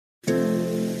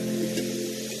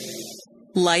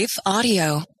Life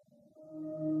Audio.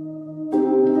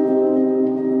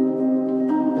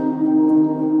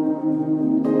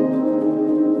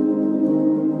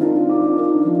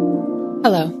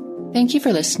 Hello. Thank you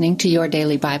for listening to Your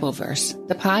Daily Bible Verse,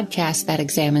 the podcast that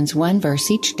examines one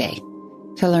verse each day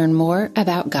to learn more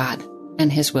about God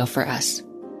and His will for us.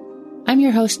 I'm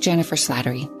your host, Jennifer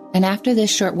Slattery, and after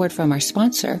this short word from our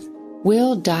sponsor,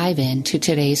 we'll dive into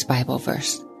today's Bible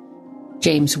verse,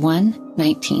 James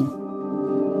 1:19.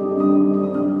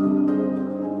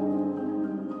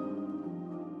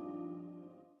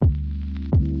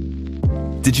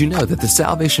 Did you know that the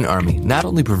Salvation Army not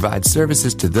only provides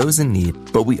services to those in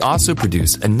need, but we also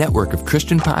produce a network of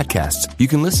Christian podcasts you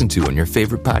can listen to on your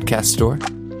favorite podcast store?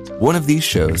 One of these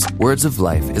shows, Words of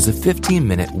Life, is a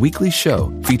 15-minute weekly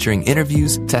show featuring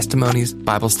interviews, testimonies,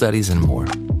 Bible studies, and more.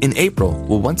 In April,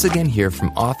 we'll once again hear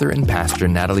from author and pastor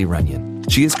Natalie Runyon.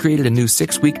 She has created a new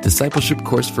 6-week discipleship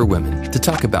course for women to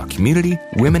talk about community,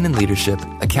 women in leadership,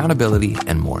 accountability,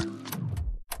 and more.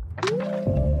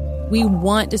 We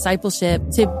want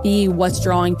discipleship to be what's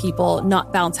drawing people,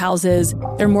 not bounce houses.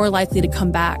 They're more likely to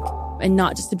come back and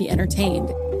not just to be entertained.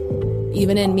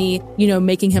 Even in me,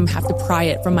 making him have to pry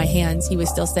it from my hands, he was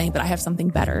still saying, but I have something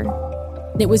better.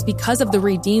 And it was because of the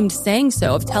redeemed saying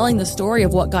so, of telling the story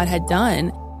of what God had done.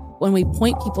 When we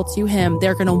point people to him,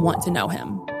 they're going to want to know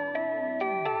him.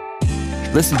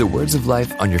 Listen to Words of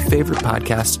Life on your favorite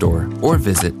podcast store or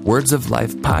visit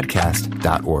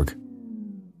wordsoflifepodcast.org.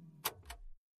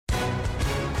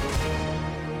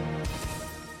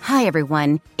 Hi,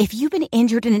 everyone. If you've been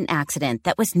injured in an accident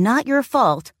that was not your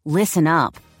fault, listen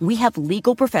up. We have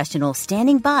legal professionals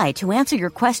standing by to answer your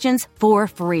questions for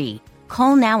free.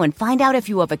 Call now and find out if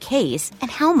you have a case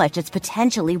and how much it's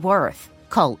potentially worth.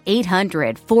 Call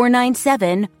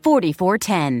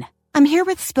 800-497-4410. I'm here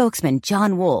with spokesman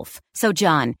John Wolf. So,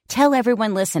 John, tell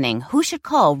everyone listening who should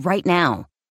call right now.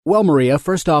 Well, Maria,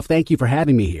 first off, thank you for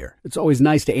having me here. It's always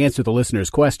nice to answer the listeners'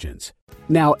 questions.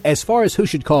 Now, as far as who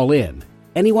should call in,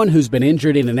 anyone who's been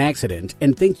injured in an accident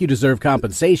and think you deserve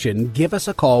compensation, give us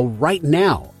a call right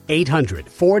now.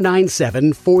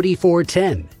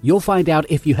 800-497-4410. You'll find out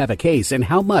if you have a case and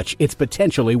how much it's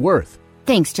potentially worth.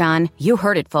 Thanks, John. You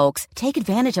heard it, folks. Take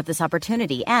advantage of this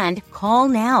opportunity and call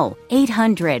now.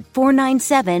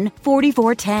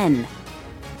 800-497-4410.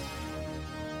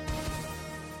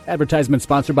 Advertisement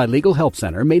sponsored by Legal Help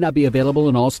Center. May not be available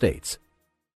in all states.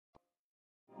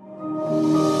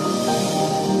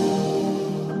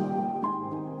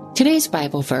 Today's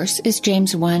Bible verse is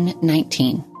James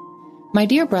 1:19. My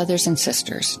dear brothers and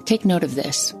sisters, take note of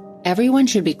this. Everyone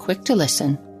should be quick to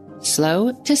listen,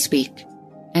 slow to speak,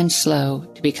 and slow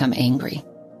to become angry.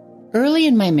 Early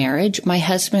in my marriage, my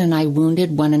husband and I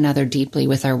wounded one another deeply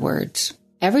with our words.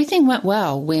 Everything went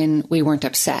well when we weren't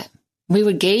upset. We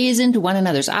would gaze into one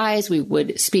another's eyes. We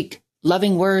would speak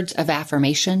loving words of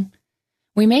affirmation.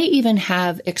 We may even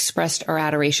have expressed our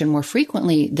adoration more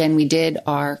frequently than we did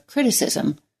our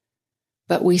criticism.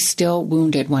 But we still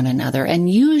wounded one another,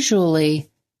 and usually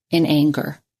in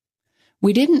anger.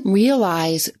 We didn't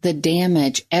realize the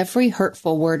damage every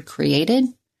hurtful word created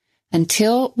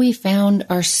until we found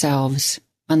ourselves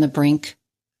on the brink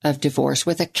of divorce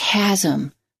with a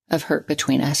chasm of hurt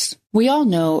between us. We all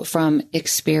know from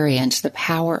experience the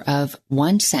power of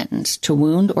one sentence to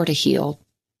wound or to heal,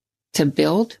 to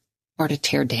build or to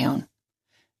tear down.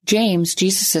 James,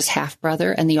 Jesus'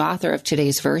 half-brother and the author of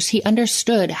today's verse, he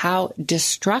understood how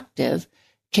destructive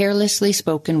carelessly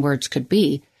spoken words could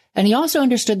be, and he also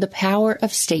understood the power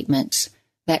of statements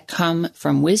that come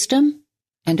from wisdom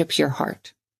and a pure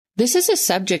heart. This is a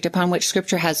subject upon which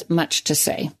Scripture has much to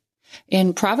say.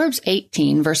 In Proverbs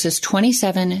 18, verses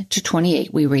 27 to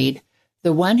 28, we read,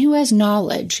 "The one who has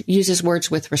knowledge uses words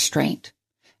with restraint,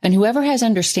 and whoever has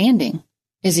understanding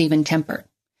is even-tempered.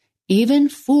 Even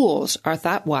fools are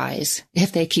thought wise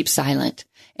if they keep silent,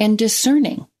 and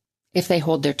discerning if they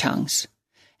hold their tongues."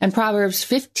 And Proverbs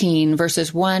 15,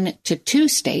 verses 1 to 2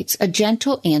 states, "A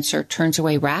gentle answer turns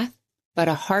away wrath, but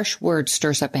a harsh word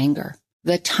stirs up anger.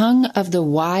 The tongue of the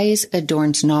wise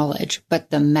adorns knowledge, but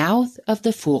the mouth of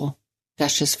the fool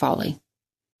gushes folly."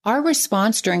 Our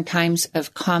response during times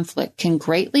of conflict can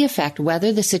greatly affect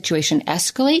whether the situation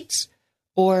escalates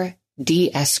or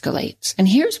de-escalates. And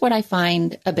here's what I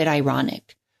find a bit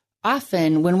ironic.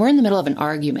 Often when we're in the middle of an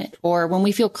argument or when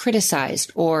we feel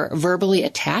criticized or verbally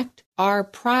attacked, our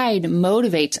pride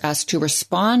motivates us to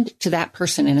respond to that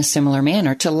person in a similar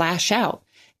manner, to lash out.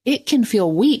 It can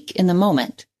feel weak in the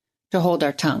moment to hold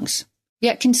our tongues.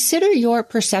 Yet consider your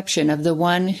perception of the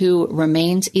one who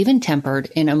remains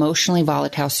even-tempered in emotionally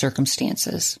volatile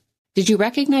circumstances. Did you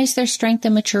recognize their strength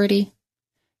and maturity?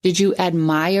 Did you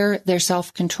admire their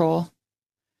self-control?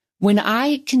 When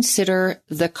I consider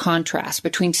the contrast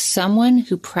between someone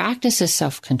who practices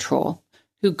self-control,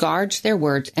 who guards their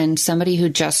words, and somebody who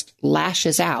just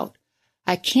lashes out,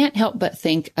 I can't help but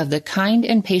think of the kind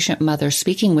and patient mother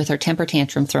speaking with her temper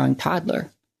tantrum throwing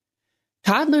toddler.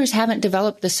 Toddlers haven't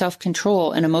developed the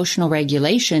self-control and emotional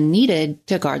regulation needed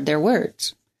to guard their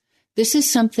words. This is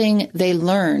something they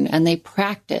learn and they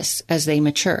practice as they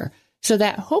mature, so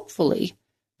that hopefully,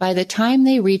 by the time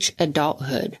they reach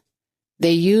adulthood,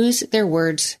 they use their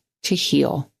words to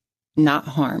heal, not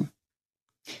harm.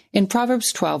 In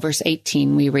Proverbs 12, verse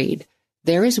 18, we read,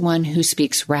 "There is one who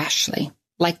speaks rashly,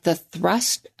 like the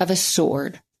thrust of a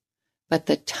sword, but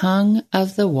the tongue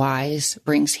of the wise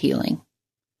brings healing."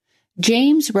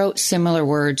 James wrote similar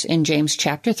words in James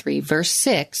chapter 3, verse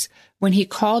 6, when he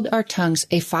called our tongues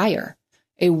a fire,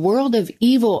 a world of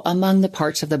evil among the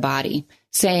parts of the body,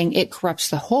 saying it corrupts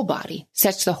the whole body,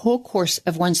 sets the whole course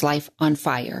of one's life on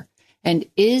fire, and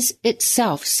is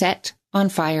itself set on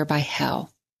fire by hell.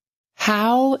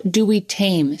 How do we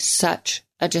tame such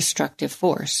a destructive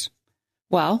force?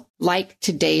 Well, like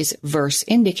today's verse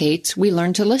indicates, we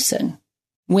learn to listen.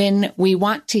 When we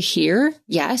want to hear,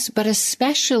 yes, but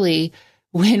especially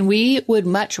when we would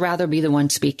much rather be the one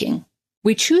speaking.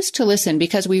 We choose to listen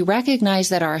because we recognize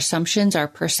that our assumptions, our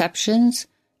perceptions,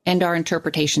 and our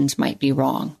interpretations might be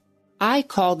wrong. I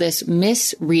call this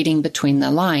misreading between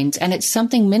the lines, and it's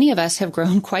something many of us have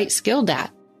grown quite skilled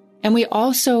at. And we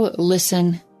also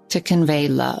listen to convey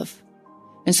love.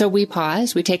 And so we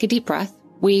pause, we take a deep breath,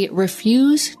 we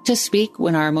refuse to speak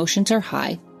when our emotions are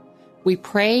high. We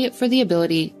pray for the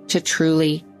ability to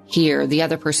truly hear the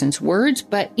other person's words,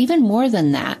 but even more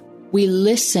than that, we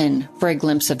listen for a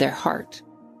glimpse of their heart.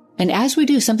 And as we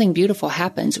do, something beautiful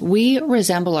happens. We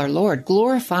resemble our Lord,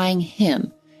 glorifying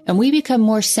Him, and we become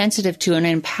more sensitive to and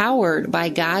empowered by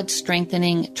God's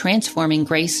strengthening, transforming,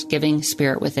 grace-giving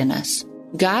spirit within us.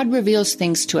 God reveals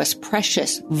things to us,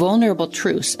 precious, vulnerable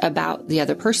truths about the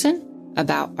other person,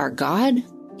 about our God,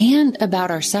 and about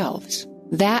ourselves.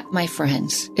 That, my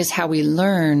friends, is how we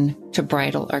learn to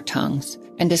bridle our tongues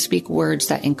and to speak words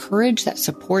that encourage, that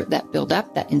support, that build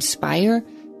up, that inspire,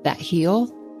 that heal,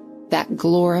 that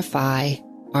glorify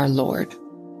our Lord.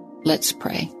 Let's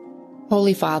pray.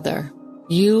 Holy Father,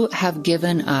 you have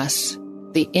given us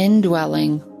the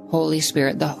indwelling Holy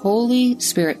Spirit, the Holy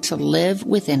Spirit to live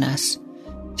within us,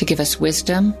 to give us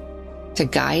wisdom, to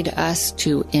guide us,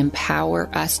 to empower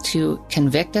us, to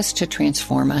convict us, to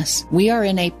transform us. We are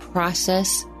in a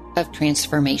process of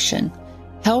transformation.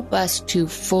 Help us to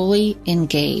fully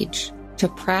engage, to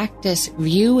practice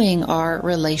viewing our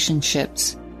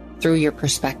relationships through your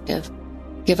perspective.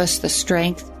 Give us the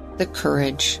strength, the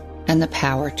courage, and the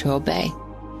power to obey.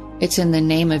 It's in the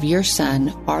name of your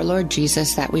Son, our Lord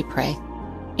Jesus, that we pray.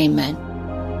 Amen.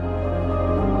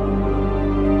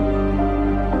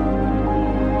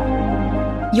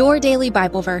 Your Daily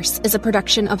Bible Verse is a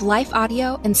production of Life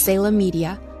Audio and Salem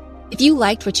Media. If you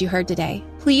liked what you heard today,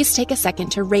 please take a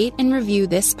second to rate and review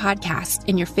this podcast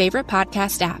in your favorite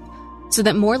podcast app so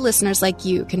that more listeners like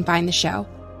you can find the show.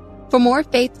 For more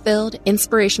faith-filled,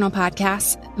 inspirational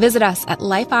podcasts, visit us at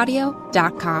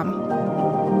lifeaudio.com.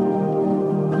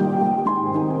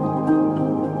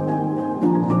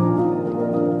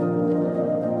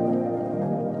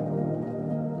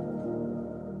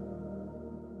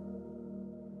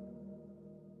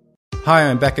 Hi,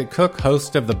 I'm Becket Cook,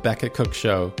 host of The Becket Cook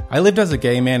Show. I lived as a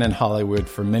gay man in Hollywood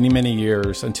for many, many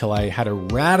years until I had a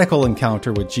radical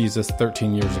encounter with Jesus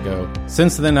 13 years ago.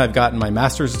 Since then, I've gotten my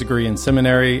master's degree in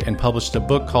seminary and published a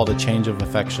book called A Change of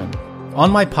Affection.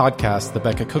 On my podcast, The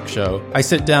Becket Cook Show, I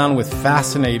sit down with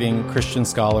fascinating Christian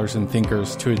scholars and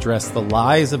thinkers to address the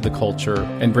lies of the culture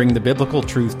and bring the biblical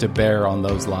truth to bear on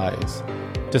those lies.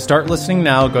 To start listening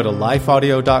now, go to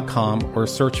lifeaudio.com or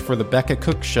search for The Becket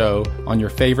Cook Show on your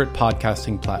favorite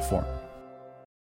podcasting platform.